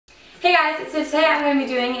Hey guys, so today I'm going to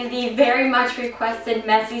be doing the very much requested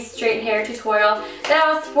messy straight hair tutorial that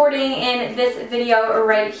I was sporting in this video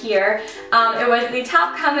right here. It was the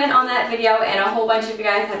top comment on that video and a whole bunch of you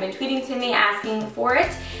guys have been tweeting to me asking for it.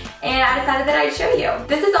 And I decided that I'd show you.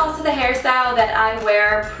 This is also the hairstyle that I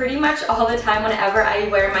wear pretty much all the time whenever I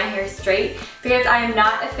wear my hair straight, because I am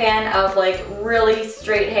not a fan of like really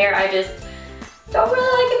straight hair. I just don't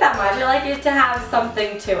really like it that much. I like it to have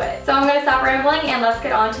something to it. So I'm going to stop rambling and let's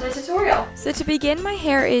get on to the tutorial. So to begin, my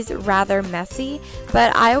hair is rather messy,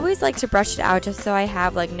 but I always like to brush it out just so I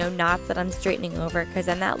have like no knots that I'm straightening over, because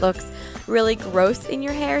then that looks really gross in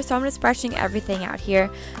your hair. So I'm just brushing everything out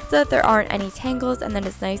here so that there aren't any tangles and then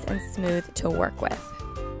it's nice and smooth to work with.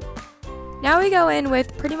 Now we go in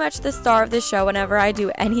with pretty much the star of the show whenever I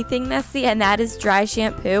do anything messy, and that is dry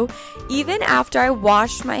shampoo. Even after I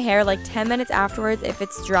wash my hair, like 10 minutes afterwards, if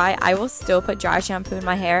it's dry, I will still put dry shampoo in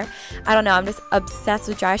my hair. I don't know, I'm just obsessed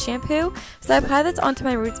with dry shampoo. So I apply this onto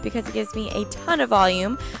my roots because it gives me a ton of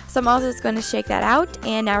volume. So I'm also just going to shake that out,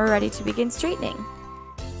 and now we're ready to begin straightening.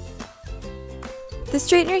 The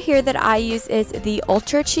straightener here that I use is the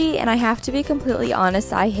Ultra Chi, and I have to be completely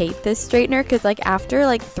honest, I hate this straightener because like after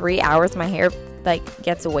like 3 hours my hair like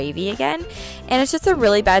gets wavy again, and it's just a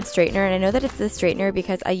really bad straightener. And I know that it's this straightener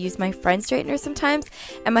because I use my friend's straightener sometimes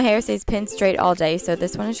and my hair stays pin straight all day, so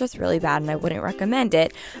this one is just really bad and I wouldn't recommend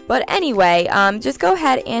it. But anyway, just go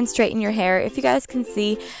ahead and straighten your hair. If you guys can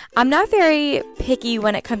see, I'm not very picky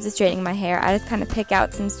when it comes to straightening my hair. I just kind of pick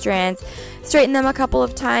out some strands, straighten them a couple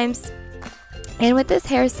of times. And with this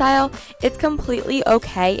hairstyle, it's completely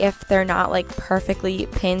okay if they're not like perfectly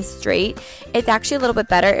pin straight. It's actually a little bit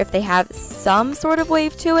better if they have some sort of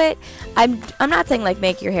wave to it. I'm not saying like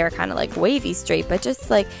make your hair kind of like wavy straight, but just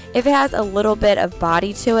like if it has a little bit of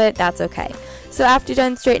body to it, that's okay. So after you're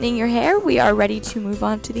done straightening your hair, we are ready to move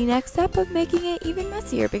on to the next step of making it even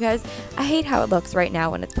messier, because I hate how it looks right now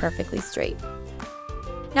when it's perfectly straight.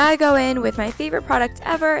 Now I go in with my favorite product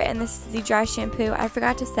ever, and this is the dry shampoo. I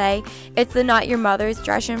forgot to say, it's the Not Your Mother's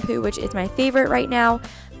dry shampoo, which is my favorite right now.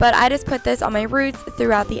 But I just put this on my roots,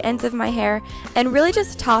 throughout the ends of my hair, and really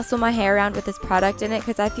just tousle my hair around with this product in it,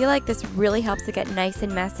 because I feel like this really helps it get nice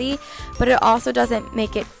and messy, but it also doesn't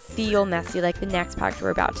make it feel messy like the next product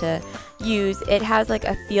we're about to use. It has like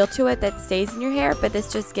a feel to it that stays in your hair, but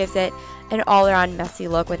this just gives it an all-around messy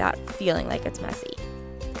look without feeling like it's messy.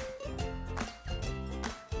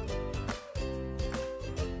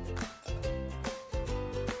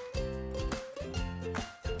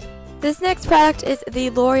 This next product is the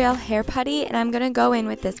L'Oreal Hair Putty, and I'm going to go in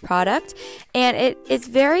with this product, and it is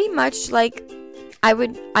very much like, I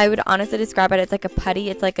would honestly describe it as like a putty.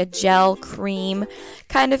 It's like a gel cream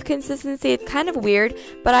kind of consistency. It's kind of weird,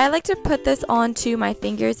 but I like to put this onto my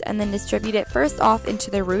fingers and then distribute it first off into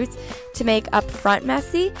the roots to make up front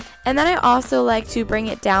messy, and then I also like to bring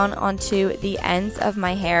it down onto the ends of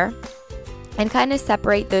my hair and kind of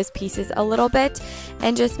separate those pieces a little bit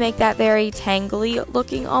and just make that very tangly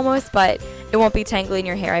looking almost, but it won't be tangly in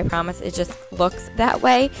your hair, I promise. It just looks that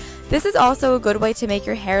way. This is also a good way to make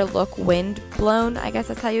your hair look wind blown, I guess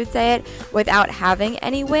that's how you would say it, without having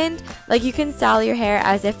any wind. Like you can style your hair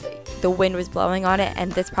as if the wind was blowing on it,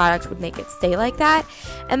 and this product would make it stay like that.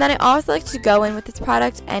 And then I also like to go in with this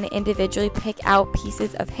product and individually pick out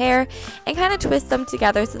pieces of hair and kind of twist them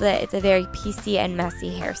together so that it's a very piecey and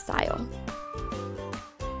messy hairstyle.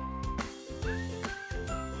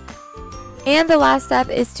 And the last step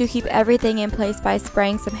is to keep everything in place by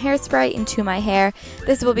spraying some hairspray into my hair.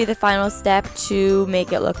 This will be the final step to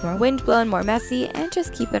make it look more windblown, more messy, and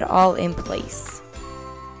just keep it all in place.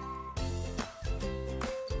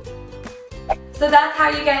 So that's how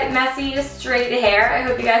you get messy to straight hair. I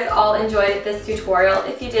hope you guys all enjoyed this tutorial.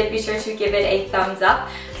 If you did, be sure to give it a thumbs up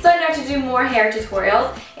so I know to do more hair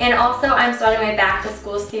tutorials. And also, I'm starting my back to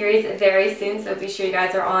school series very soon, so be sure you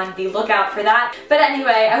guys are on the lookout for that. But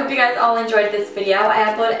anyway, I hope you guys all enjoyed this video. I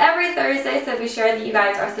upload every Thursday, so be sure that you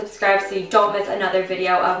guys are subscribed so you don't miss another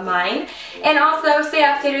video of mine. And also, stay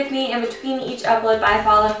updated with me in between each upload by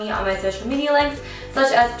following me on my social media links,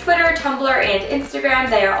 such as Twitter, Tumblr, and Instagram.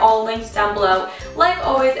 They are all linked down below, like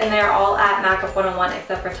always, and they are all at Makeup101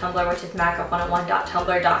 except for Tumblr, which is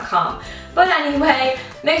makeup101.tumblr.com. But anyway,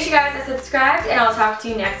 make sure you guys are subscribed, and I'll talk to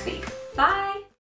you next week. Bye!